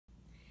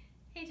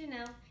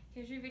Janelle,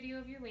 here's your video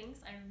of your wings.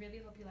 I really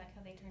hope you like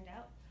how they turned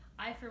out.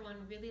 I, for one,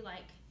 really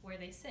like where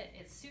they sit.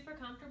 It's super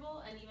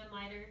comfortable and even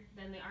lighter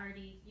than they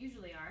already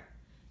usually are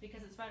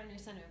because it's right on your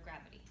center of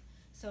gravity.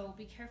 So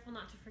be careful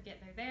not to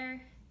forget they're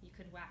there. You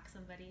could whack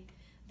somebody,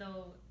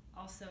 though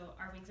also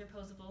our wings are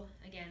posable,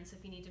 again, so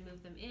if you need to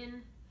move them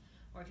in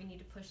or if you need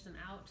to push them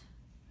out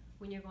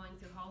when you're going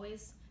through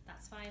hallways,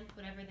 that's fine.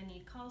 Whatever the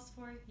need calls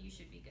for, you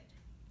should be good.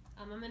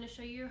 I'm going to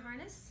show you your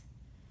harness.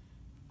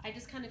 I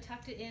just kind of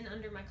tucked it in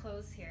under my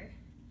clothes here,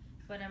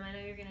 but I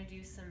know you're going to do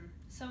some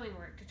sewing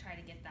work to try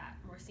to get that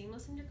more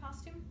seamless in your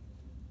costume.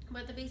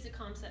 But the basic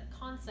concept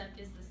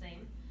is the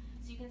same.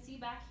 So you can see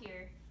back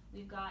here,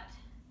 we've got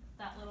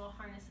that little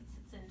harness it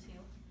sits into.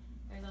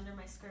 There's under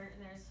my skirt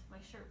and there's my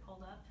shirt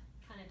pulled up.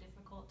 Kind of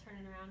difficult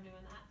turning around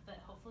doing that,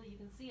 but hopefully you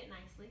can see it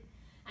nicely.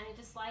 And it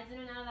just slides in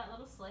and out of that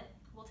little slit.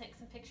 We'll take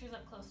some pictures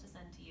up close to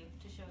send to you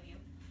to show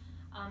you.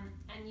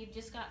 And you've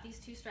just got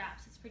these two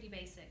straps. It's pretty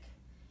basic.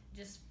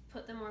 Just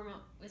put them where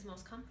is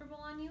most comfortable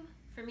on you.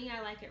 For me,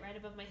 I like it right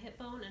above my hip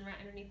bone and right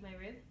underneath my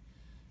rib.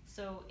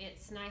 So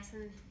it's nice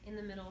and in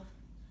the middle.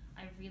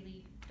 I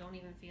really don't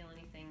even feel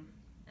anything,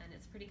 and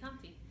it's pretty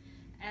comfy.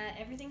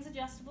 Everything's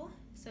adjustable,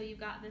 so you've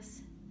got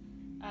this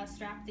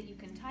strap that you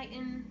can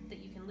tighten, that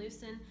you can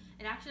loosen.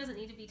 It actually doesn't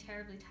need to be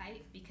terribly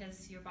tight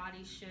because your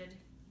body should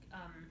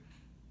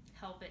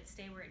help it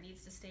stay where it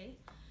needs to stay.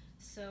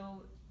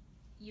 So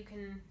you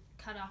can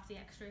cut off the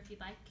extra if you'd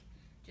like.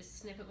 Just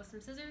snip it with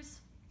some scissors,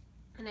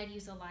 and I'd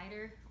use a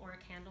lighter or a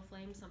candle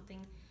flame,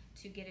 something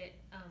to get it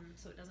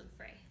so it doesn't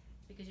fray,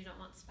 because you don't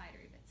want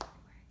spidery bits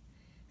everywhere.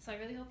 So I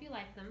really hope you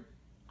like them.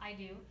 I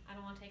do. I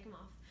don't want to take them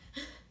off.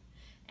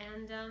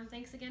 And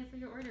thanks again for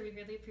your order. We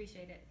really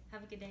appreciate it.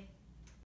 Have a good day.